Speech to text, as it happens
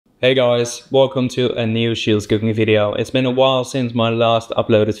Hey guys, welcome to a new Shields cooking video. It's been a while since my last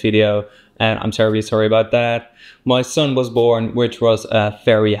uploaded video and I'm terribly sorry about that. My son was born, which was a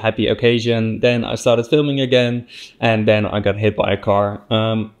very happy occasion. Then I started filming again and then I got hit by a car.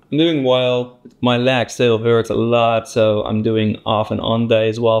 I'm doing well. My leg still hurts a lot, so I'm doing off and on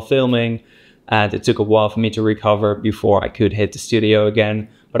days while filming. And it took a while for me to recover before I could hit the studio again.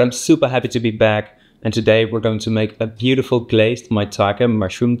 But I'm super happy to be back. And today we're going to make a beautiful glazed Maitake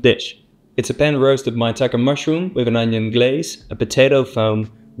mushroom dish. It's a pan roasted Maitake mushroom with an onion glaze, a potato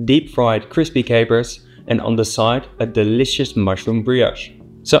foam, deep fried crispy capers, and on the side a delicious mushroom brioche.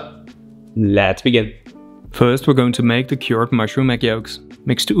 So, let's begin. First we're going to make the cured mushroom egg yolks.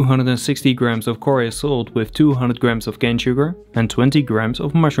 Mix 260 grams of Korea salt with 200 grams of cane sugar and 20 grams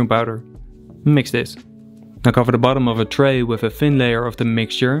of mushroom powder. Mix this. Now cover the bottom of a tray with a thin layer of the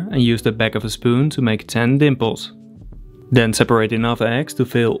mixture and use the back of a spoon to make 10 dimples. Then separate enough eggs to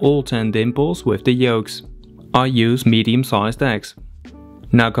fill all 10 dimples with the yolks. I use medium-sized eggs.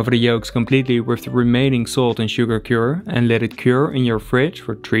 Now cover the yolks completely with the remaining salt and sugar cure and let it cure in your fridge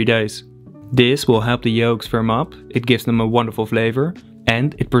for 3 days. This will help the yolks firm up, it gives them a wonderful flavor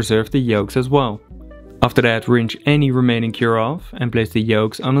and it preserves the yolks as well. After that, rinse any remaining cure off and place the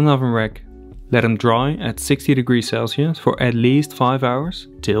yolks on an oven rack. Let them dry at 60 degrees Celsius for at least 5 hours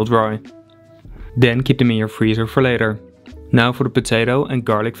till dry. Then keep them in your freezer for later. Now for the potato and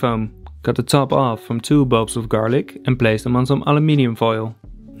garlic foam. Cut the top off from 2 bulbs of garlic and place them on some aluminium foil.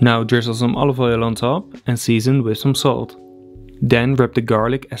 Now drizzle some olive oil on top and season with some salt. Then wrap the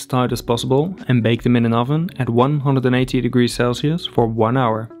garlic as tight as possible and bake them in an oven at 180 degrees Celsius for 1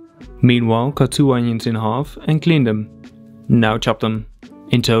 hour. Meanwhile, cut 2 onions in half and clean them. Now chop them.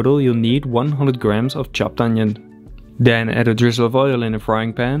 In total you'll need 100 grams of chopped onion. Then add a drizzle of oil in a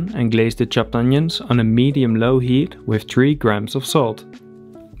frying pan and glaze the chopped onions on a medium-low heat with 3 grams of salt.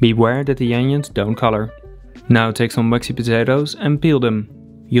 Beware that the onions don't color. Now take some waxy potatoes and peel them.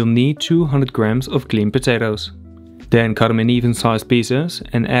 You'll need 200 grams of clean potatoes. Then cut them in even-sized pieces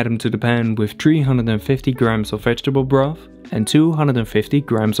and add them to the pan with 350 grams of vegetable broth and 250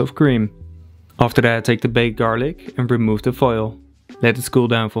 grams of cream. After that, take the baked garlic and remove the foil. Let it cool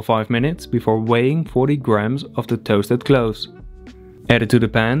down for 5 minutes before weighing 40 grams of the toasted cloves. Add it to the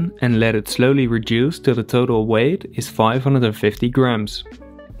pan and let it slowly reduce till the total weight is 550 grams.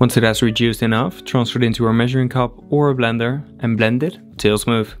 Once it has reduced enough, transfer it into a measuring cup or a blender and blend it till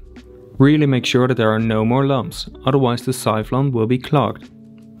smooth. Really make sure that there are no more lumps, otherwise the siphon will be clogged.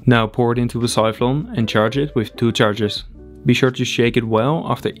 Now pour it into a siphon and charge it with 2 charges. Be sure to shake it well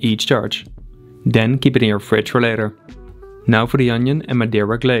after each charge. Then keep it in your fridge for later. Now for the onion and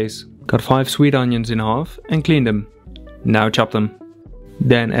Madeira glaze. Cut 5 sweet onions in half and clean them. Now chop them.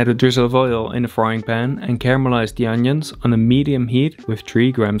 Then add a drizzle of oil in a frying pan and caramelize the onions on a medium heat with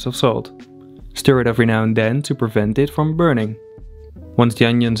 3 grams of salt. Stir it every now and then to prevent it from burning. Once the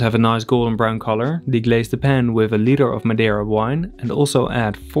onions have a nice golden brown color, deglaze the pan with a liter of Madeira wine and also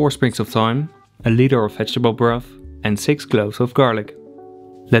add 4 sprigs of thyme, a liter of vegetable broth and 6 cloves of garlic.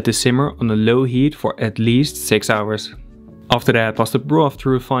 Let this simmer on a low heat for at least 6 hours. After that, pass the broth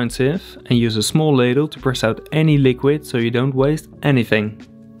through a fine sieve and use a small ladle to press out any liquid so you don't waste anything.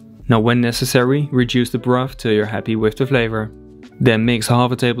 Now when necessary, reduce the broth till you're happy with the flavor. Then mix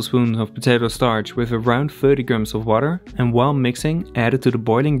half a tablespoon of potato starch with around 30 grams of water and while mixing, add it to the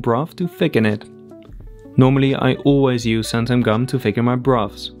boiling broth to thicken it. Normally I always use xanthan gum to thicken my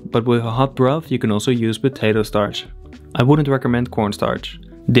broths, but with a hot broth you can also use potato starch. I wouldn't recommend cornstarch.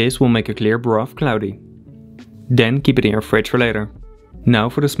 This will make a clear broth cloudy. Then keep it in your fridge for later. Now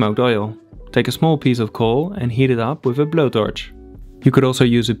for the smoked oil. Take a small piece of coal and heat it up with a blowtorch. You could also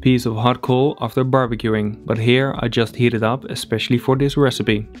use a piece of hot coal after barbecuing, but here I just heat it up especially for this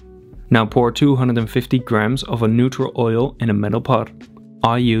recipe. Now pour 250 grams of a neutral oil in a metal pot.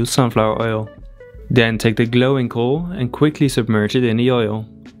 I use sunflower oil. Then take the glowing coal and quickly submerge it in the oil.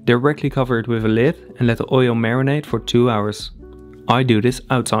 Directly cover it with a lid and let the oil marinate for 2 hours. I do this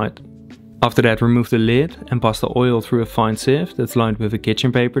outside. After that, remove the lid and pass the oil through a fine sieve that's lined with a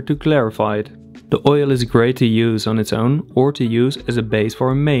kitchen paper to clarify it. The oil is great to use on its own or to use as a base for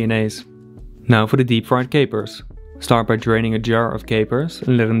a mayonnaise. Now for the deep fried capers. Start by draining a jar of capers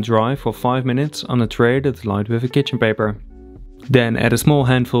and let them dry for 5 minutes on a tray that's lined with a kitchen paper. Then add a small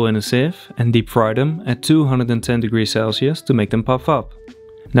handful in a sieve and deep fry them at 210 degrees Celsius to make them puff up.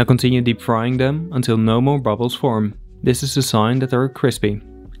 Now continue deep frying them until no more bubbles form. This is a sign that they are crispy.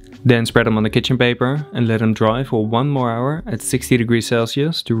 Then spread them on the kitchen paper and let them dry for 1 more hour at 60 degrees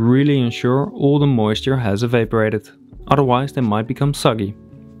Celsius to really ensure all the moisture has evaporated. Otherwise they might become soggy.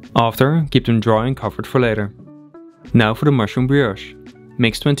 After, keep them dry and covered for later. Now for the mushroom brioche.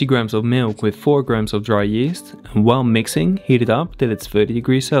 Mix 20 grams of milk with 4 grams of dry yeast, and while mixing, heat it up till it's 30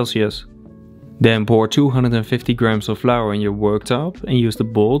 degrees Celsius. Then pour 250 grams of flour in your worktop and use the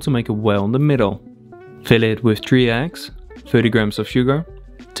bowl to make a well in the middle. Fill it with 3 eggs, 30 grams of sugar,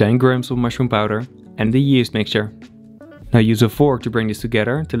 10 grams of mushroom powder and the yeast mixture. Now use a fork to bring this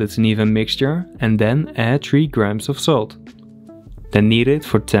together till it's an even mixture and then add 3 grams of salt. Then knead it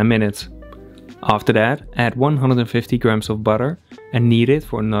for 10 minutes. After that, add 150 grams of butter and knead it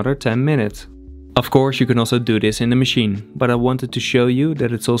for another 10 minutes. Of course, you can also do this in the machine, but I wanted to show you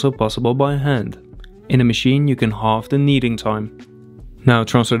that it's also possible by hand. In a machine you can halve the kneading time. Now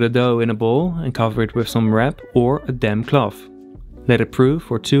transfer the dough in a bowl and cover it with some wrap or a damp cloth. Let it proof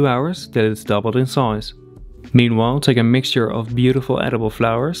for 2 hours till it's doubled in size. Meanwhile, take a mixture of beautiful edible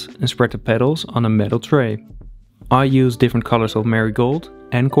flowers and spread the petals on a metal tray. I use different colors of marigold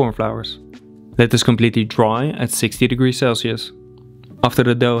and cornflowers. Let this completely dry at 60 degrees Celsius. After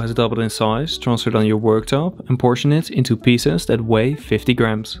the dough has doubled in size, transfer it on your worktop and portion it into pieces that weigh 50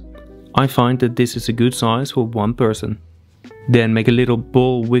 grams. I find that this is a good size for one person. Then make a little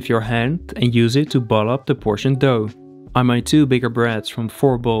ball with your hand and use it to ball up the portioned dough. I made 2 bigger breads from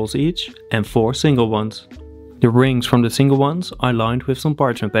 4 balls each and 4 single ones. The rings from the single ones I lined with some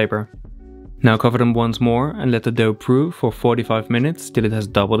parchment paper. Now cover them once more and let the dough proof for 45 minutes till it has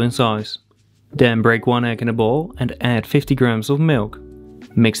doubled in size. Then break 1 egg in a bowl and add 50 grams of milk.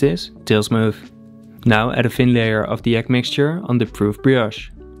 Mix this till smooth. Now add a thin layer of the egg mixture on the proofed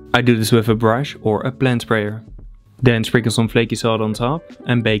brioche. I do this with a brush or a blend sprayer. Then sprinkle some flaky salt on top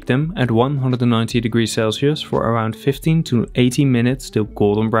and bake them at 190 degrees Celsius for around 15 to 18 minutes till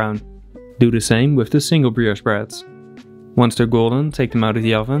golden brown. Do the same with the single brioche breads. Once they're golden, take them out of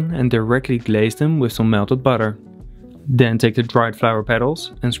the oven and directly glaze them with some melted butter. Then take the dried flower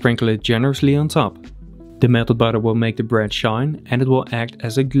petals and sprinkle it generously on top. The melted butter will make the bread shine and it will act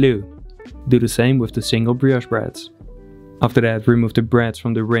as a glue. Do the same with the single brioche breads. After that, remove the breads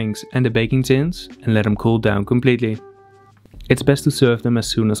from the rings and the baking tins and let them cool down completely. It's best to serve them as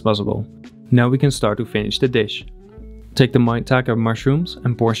soon as possible. Now we can start to finish the dish. Take the Maitake mushrooms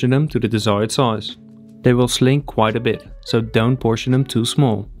and portion them to the desired size. They will slink quite a bit, so don't portion them too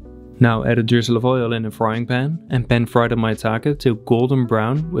small. Now add a drizzle of oil in a frying pan and pan fry the Maitake till golden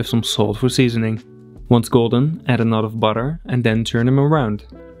brown with some salt for seasoning. Once golden, add a knot of butter and then turn them around.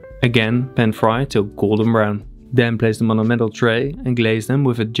 Again, pan fry till golden brown. Then place them on a metal tray and glaze them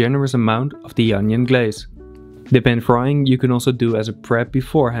with a generous amount of the onion glaze. The pan frying you can also do as a prep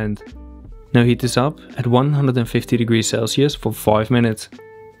beforehand. Now heat this up at 150 degrees Celsius for 5 minutes.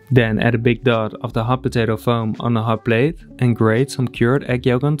 Then add a big dot of the hot potato foam on a hot plate and grate some cured egg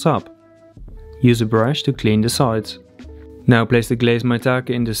yolk on top. Use a brush to clean the sides. Now place the glazed Maitake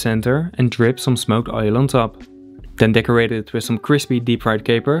in the center and drip some smoked oil on top. Then decorate it with some crispy deep fried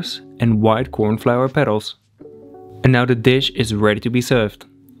capers and white cornflower petals. And now the dish is ready to be served.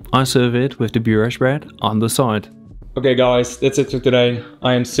 I serve it with the brioche bread on the side. Okay guys, that's it for today.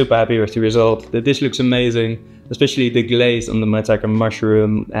 I am super happy with the result. The dish looks amazing, especially the glaze on the Maitake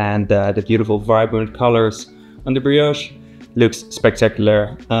mushroom and the beautiful vibrant colors on the brioche. Looks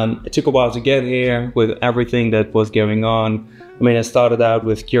spectacular. It took a while to get here with everything that was going on. I mean, I started out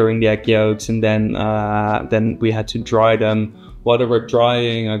with curing the egg yolks and then we had to dry them. While they were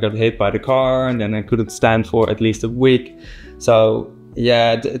drying, I got hit by the car and then I couldn't stand for at least a week. So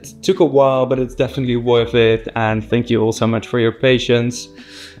yeah, it took a while, but it's definitely worth it. And thank you all so much for your patience.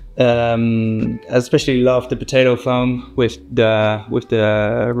 I especially love the potato foam with the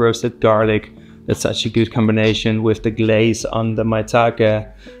roasted garlic. That's such a good combination with the glaze on the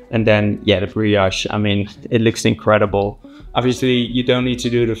Maitake. And then yeah, the brioche. I mean, it looks incredible. Obviously, you don't need to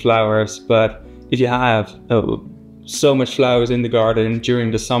do the flowers, but if you have so much flowers in the garden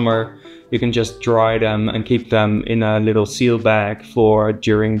during the summer, you can just dry them and keep them in a little seal bag for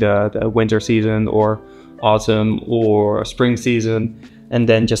during the winter season or autumn or spring season, and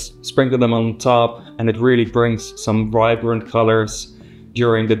then just sprinkle them on top, and it really brings some vibrant colors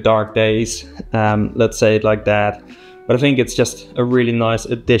during the dark days, let's say it like that. But I think it's just a really nice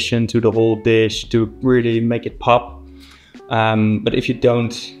addition to the whole dish to really make it pop. But if you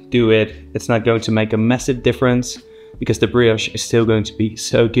don't do it, it's not going to make a massive difference, because the brioche is still going to be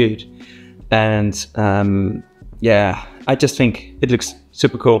so good. And yeah, I just think it looks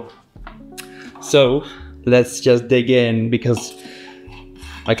super cool. So let's just dig in, because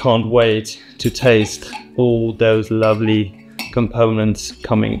I can't wait to taste all those lovely components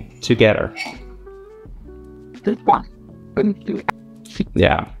coming together.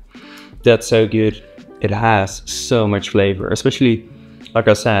 Yeah, that's so good. It has so much flavor, especially like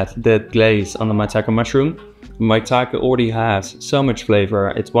I said, the glaze on the Maitake mushroom. Maitake already has so much flavor.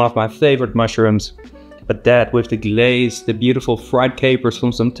 It's one of my favorite mushrooms. But that with the glaze, the beautiful fried capers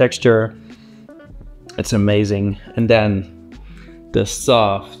from some texture, it's amazing. And then the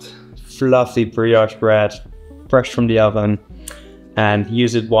soft, fluffy brioche bread, fresh from the oven, and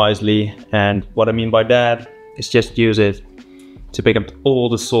use it wisely. And what I mean by that is just use it to pick up all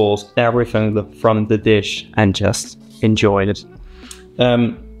the sauce, everything from the dish, and just enjoy it.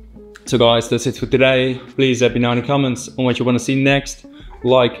 So guys, that's it for today. Please let me know in the comments on what you want to see next.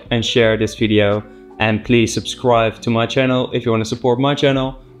 Like and share this video. And please subscribe to my channel if you want to support my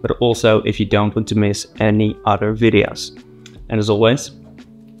channel, but also if you don't want to miss any other videos. And as always,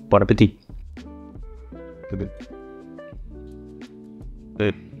 bon appetit.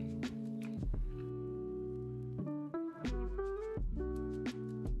 Good.